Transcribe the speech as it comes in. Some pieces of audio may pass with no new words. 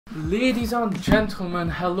Ladies and gentlemen,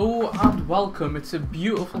 hello and welcome. It's a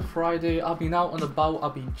beautiful Friday. I've been out and about,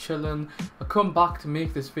 I've been chilling. I come back to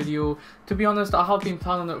make this video. To be honest, I have been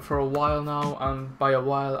planning it for a while now, and by a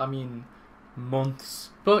while I mean months.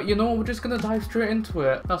 But you know, we're just gonna dive straight into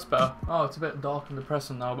it. That's better. Oh, it's a bit dark and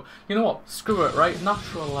depressing now, but you know what? Screw it, right?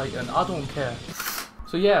 Natural lighting, I don't care.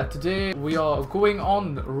 So yeah, today we are going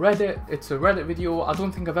on Reddit. It's a Reddit video. I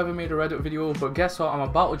don't think I've ever made a Reddit video, but guess what? I'm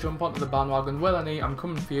about to jump onto the bandwagon. Well, I'm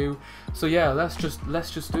coming for you. So yeah, let's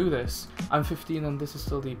just do this. I'm 15 and this is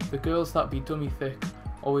still deep. The girls that be dummy thick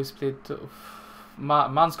always played.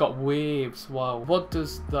 Man's got waves. Wow. What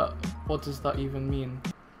does that even mean?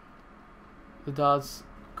 The dad's.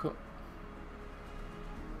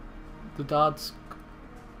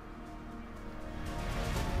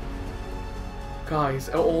 Guys,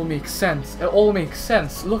 it all makes sense. It all makes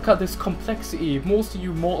sense. Look at this complexity. Most of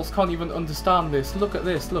you mortals can't even understand this. Look at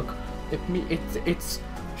this. Look, it's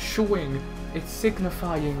showing. It's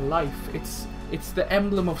signifying life. It's the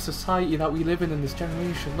emblem of society that we live in this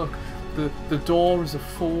generation. Look, the door is a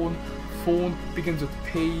phone. Phone begins with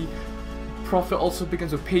P. Profit also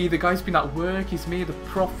begins with P. The guy's been at work, he's made a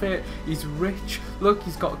profit, he's rich. Look,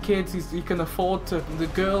 he's got kids, he can afford to. The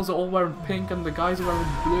girls are all wearing pink and the guys are wearing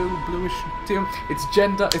bluish too. It's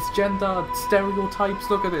gender stereotypes.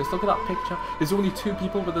 Look at this, look at that picture. There's only 2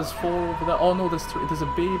 people, but there's 4 over there. Oh no, there's 3, there's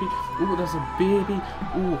a baby. Ooh, there's a baby.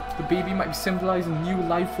 Ooh, the baby might be symbolizing new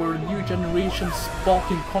life for a new generation,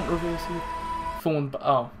 sparking controversy. Phone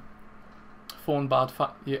bad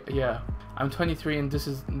yeah. I'm 23 and this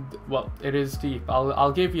is, well, it is deep.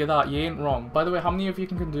 I'll give you that. You ain't wrong. By the way, how many of you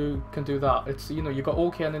can do that? It's, you know, you got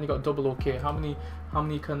okay and then you got double okay. How many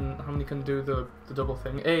can do the double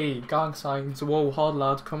thing? Hey, gang signs. Whoa, hard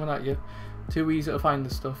lad, coming at you. Too easy to find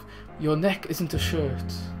this stuff. Your neck isn't a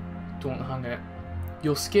shirt. Don't hang it.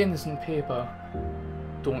 Your skin isn't paper.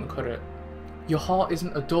 Don't cut it. Your heart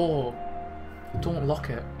isn't a door. Don't lock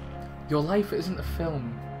it. Your life isn't a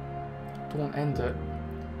film. Don't end it.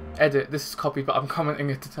 Edit, this is copied, but I'm commenting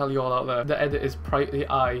it to tell you all out there. The edit is brightly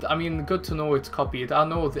eyed. I mean, good to know it's copied. I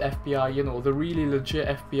know the FBI, you know, the really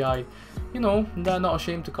legit FBI, you know, they're not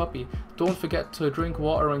ashamed to copy. Don't forget to drink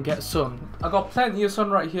water and get sun. I got plenty of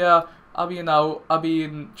sun right here. I've been out, I've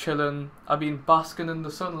been chilling, I've been basking in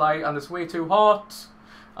the sunlight, and it's way too hot.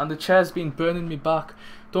 And the chair's been burning me back.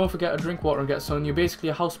 Don't forget to drink water and get sun. You're basically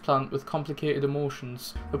a houseplant with complicated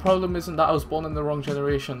emotions. The problem isn't that I was born in the wrong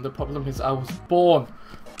generation. The problem is I was born.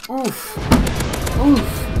 Oof.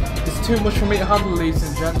 Oof. It's too much for me to handle, ladies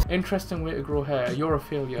and gents. Interesting way to grow hair. You're a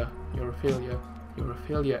failure. You're a failure. You're a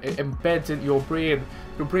failure. It embeds into your brain.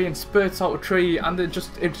 Your brain spurts out a tree and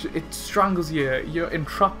it strangles you. You're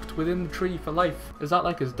entrapped within the tree for life. Is that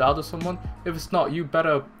like his dad or someone? If it's not, you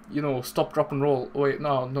better, you know, stop, drop and roll. Wait,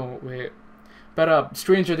 no, wait. Better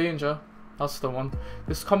Stranger Danger. That's the one.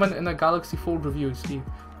 This comment in a Galaxy Fold review, Steve.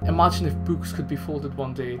 Imagine if books could be folded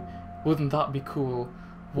one day. Wouldn't that be cool?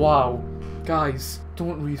 Wow. Guys,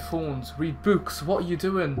 don't read phones. Read books. What are you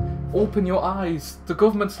doing? Open your eyes. The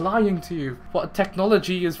government's lying to you. What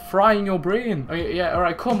technology is frying your brain? Oh, yeah,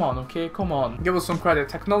 alright, come on, okay? Come on. Give us some credit.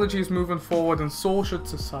 Technology is moving forward and so should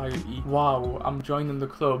society. Wow, I'm joining the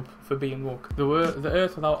club for being woke. The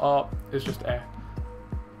earth without art is just air.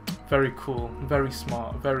 Very cool, very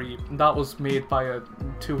smart, that was made by a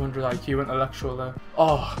 200 IQ intellectual there.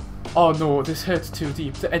 Oh no, this hurts too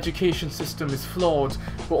deep. The education system is flawed.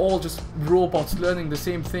 We're all just robots learning the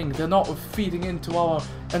same thing. They're not feeding into our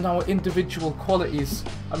individual qualities.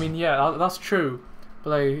 I mean, yeah, that's true.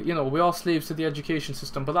 But you know, we are slaves to the education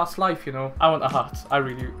system, but that's life, you know. I want a hat, I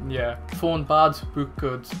really, yeah. Phone bad, book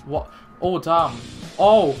good. What? Oh damn.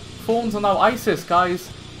 Oh, phones are now ISIS, guys.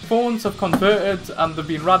 Phones have converted and they've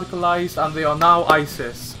been radicalized and they are now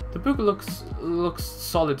ISIS. The book looks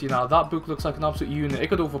solid, you know. That book looks like an absolute unit. It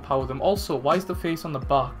could overpower them. Also, why is the face on the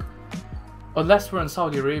back? Unless we're in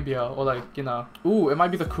Saudi Arabia or like, you know. Ooh, it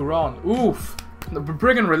might be the Quran. Oof. We're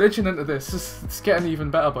bringing religion into this. It's getting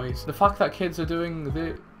even better, boys. The fact that kids are doing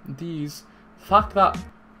the fact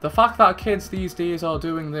that kids these days are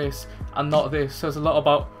doing this and not this says a lot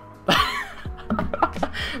about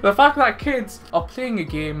the fact that kids are playing a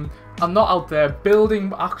game and not out there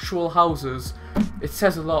building actual houses, it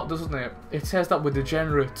says a lot, doesn't it? It says that we're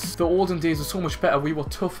degenerates. The olden days are so much better. We were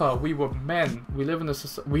tougher. We were men. We live in a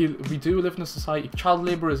we do live in a society. Child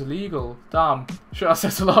labor is illegal. Damn. Sure, that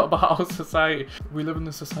says a lot about our society. We live in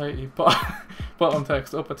a society. But bottom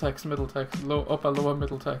text, upper text, middle text, upper, lower,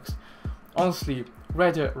 middle text. Honestly,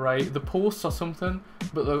 Reddit, right? The posts are something,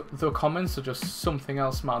 but the comments are just something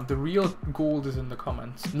else, man. The real gold is in the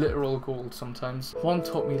comments. Literal gold sometimes. One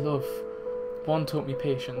taught me love. One taught me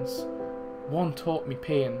patience. One taught me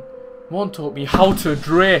pain. One taught me how to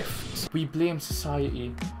drift. We blame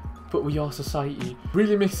society, but we are society.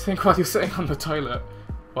 Really makes you think while you're sitting on the toilet.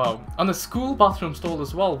 Wow. On a school bathroom stall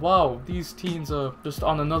as well. Wow, these teens are just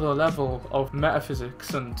on another level of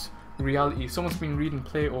metaphysics and reality. Someone's been reading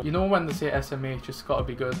Plato. You know when they say SMH, it's gotta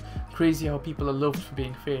be good. Crazy how people are loved for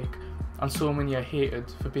being fake, and so many are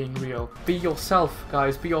hated for being real. Be yourself,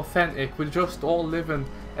 guys. Be authentic. We're just all living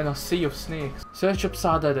in a sea of snakes. Search up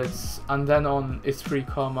sad edits, and then on it's 3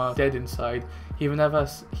 comma dead inside. He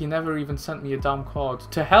never even sent me a damn card.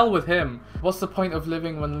 To hell with him. What's the point of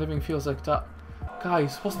living when living feels like that?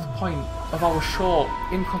 Guys, what's the point of our short,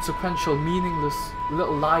 inconsequential, meaningless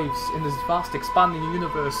little lives in this vast, expanding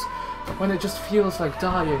universe when it just feels like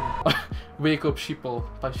dying? Wake up, sheeple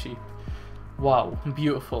by Sheep. Wow,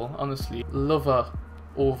 beautiful, honestly. Lover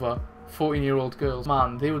over 14-year-old girls.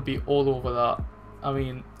 Man, they would be all over that. I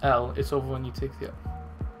mean, L, it's over when you take the...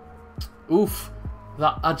 Oof,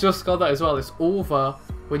 that I just got that as well. It's over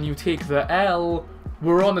when you take the L.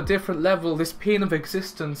 We're on a different level. This plane of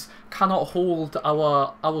existence cannot hold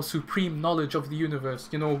our supreme knowledge of the universe.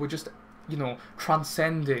 You know, we're just, you know,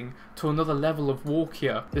 transcending to another level of woke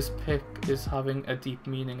here. This pic is having a deep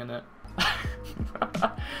meaning in it.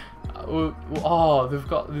 Oh, they've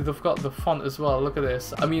got the font as well. Look at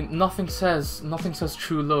this. I mean, nothing says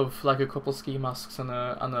true love like a couple ski masks and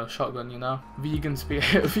a shotgun. You know,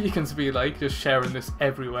 vegans be like just sharing this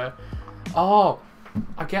everywhere. Oh,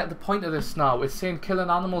 I get the point of this now. It's saying killing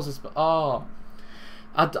animals is... Oh.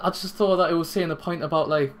 I just thought that it was saying a point about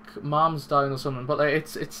like moms dying or something, but like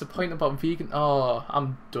it's the point about vegan... Oh,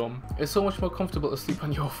 I'm dumb. It's so much more comfortable to sleep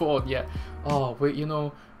on your phone, yeah. Oh, wait, you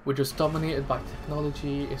know, we're just dominated by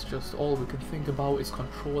technology. It's just all we can think about is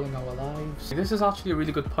controlling our lives. This is actually a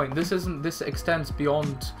really good point. This extends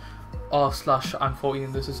beyond r/I'm14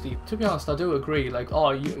 and this is deep. To be honest, I do agree. Like,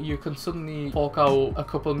 oh, you can suddenly fork out a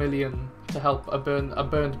couple million to help a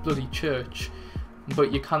burned bloody church,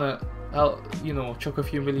 but you kind of, you know, chuck a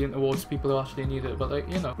few million towards people who actually need it. But like,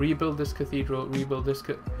 you know, rebuild this cathedral, rebuild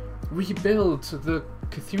the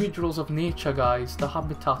cathedrals of nature, guys. The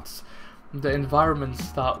habitats, the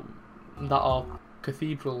environments that are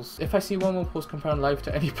cathedrals. If I see one more post comparing life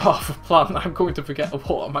to any part of a plant, I'm going to forget to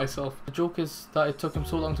water myself. The joke is that it took him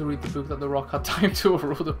so long to read the book that The Rock had time to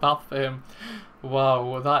erode a path for him.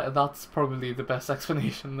 Wow, that's probably the best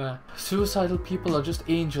explanation there. Suicidal people are just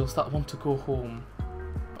angels that want to go home.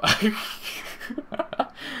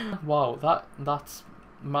 Wow, that's...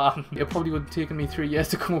 Man, it probably would have taken me 3 years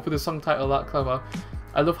to come up with a song title that clever.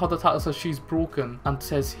 I love how the title says she's broken and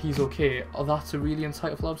says he's okay. Oh, that's a really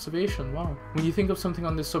insightful observation. Wow. When you think of something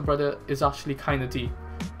on this subreddit is actually kind of deep.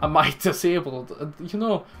 Am I disabled? You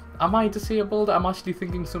know, am I disabled? I'm actually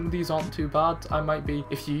thinking some of these aren't too bad. I might be.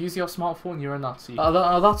 If you use your smartphone, you're a Nazi.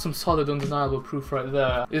 That's some solid, undeniable proof right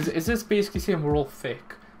there. Is this basically saying we're all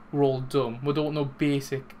thick? We're all dumb? We don't know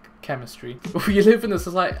basic chemistry. We live in a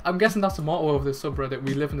society. I'm guessing that's the motto of this subreddit.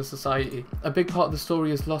 We live in a society. A big part of the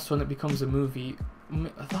story is lost when it becomes a movie.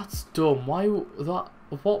 That's dumb. Why that?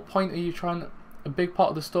 At what point are you trying? A big part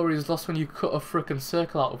of the story is lost when you cut a frickin'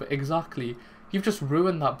 circle out of it. Exactly. You've just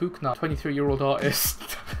ruined that book now. 23-year-old artist.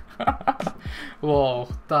 Whoa,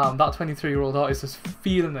 damn, that 23-year-old artist is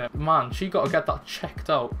feeling it. Man, she gotta get that checked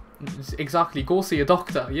out. Exactly, go see a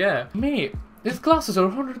doctor, yeah. Mate, his glasses are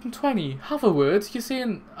 120. Have a word. You're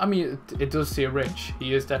saying, I mean, it does say rich.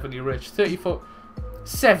 He is definitely rich. 30 foot,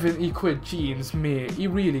 70 quid jeans, mate. He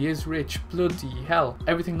really is rich. Bloody hell.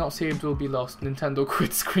 Everything not saved will be lost. Nintendo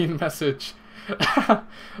quit screen message.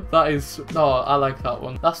 That is... Oh, I like that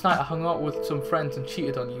one. Last night I hung out with some friends and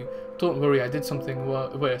cheated on you. Don't worry, I did something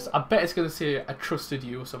worse. I bet it's gonna say I trusted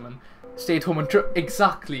you or something. Stayed home and...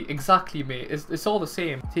 Exactly, mate. It's all the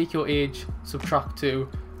same. Take your age, subtract 2.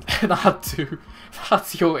 And add 2.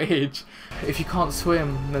 That's your age. If you can't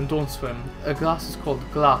swim, then don't swim. A glass is called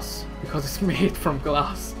glass because it's made from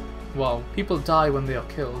glass. Wow. People die when they are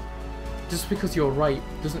killed. Just because you're right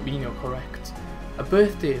doesn't mean you're correct. A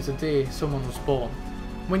birthday is a day someone was born.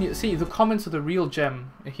 When you see the comments of the real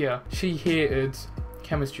gem here. She hated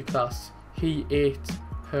chemistry class. He ate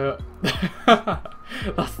her.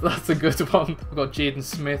 That's a good one. We've got Jaden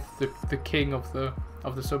Smith, the king of the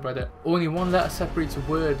subreddit. Only one letter separates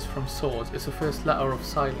words from swords. It's the first letter of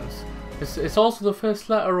silence. It's also the first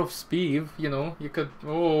letter of Speeve, you know. You could...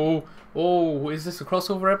 Oh, is this a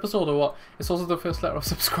crossover episode or what? It's also the first letter of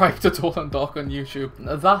subscribe to Tall and Dark on YouTube.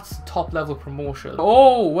 That's top level promotion.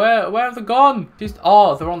 Oh, where have they gone?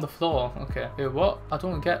 Oh, they're on the floor. Okay. Wait, what? I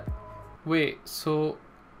don't get... Wait, so...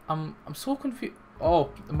 I'm so confused. Oh,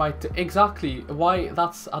 exactly. Why?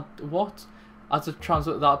 That's... what? As a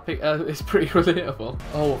translate, that pic is pretty relatable.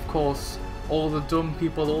 Oh, of course. all the dumb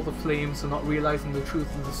people, all the flames are not realizing the truth.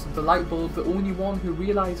 And the light bulb, the only one who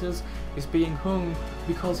realizes, is being hung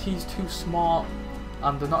because he's too smart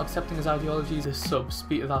and they're not accepting his ideologies. This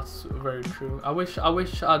that's very true. I wish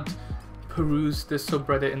I'd perused this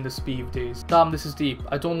subreddit in the Speed days. Damn, this is deep.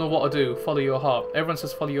 I don't know what to do. Follow your heart. Everyone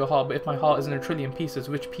says follow your heart, but if my heart is in a trillion pieces,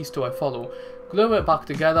 which piece do I follow? Glue it back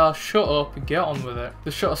together, shut up, get on with it.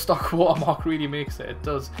 The Shutterstock watermark really makes it. It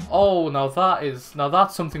does. Oh, now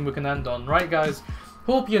that's something we can end on. Right, guys?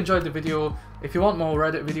 Hope you enjoyed the video. If you want more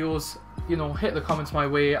Reddit videos, you know, hit the comments my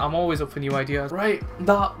way. I'm always up for new ideas. Right,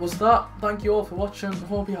 that was that. Thank you all for watching.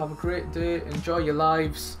 Hope you have a great day. Enjoy your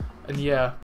lives. And yeah.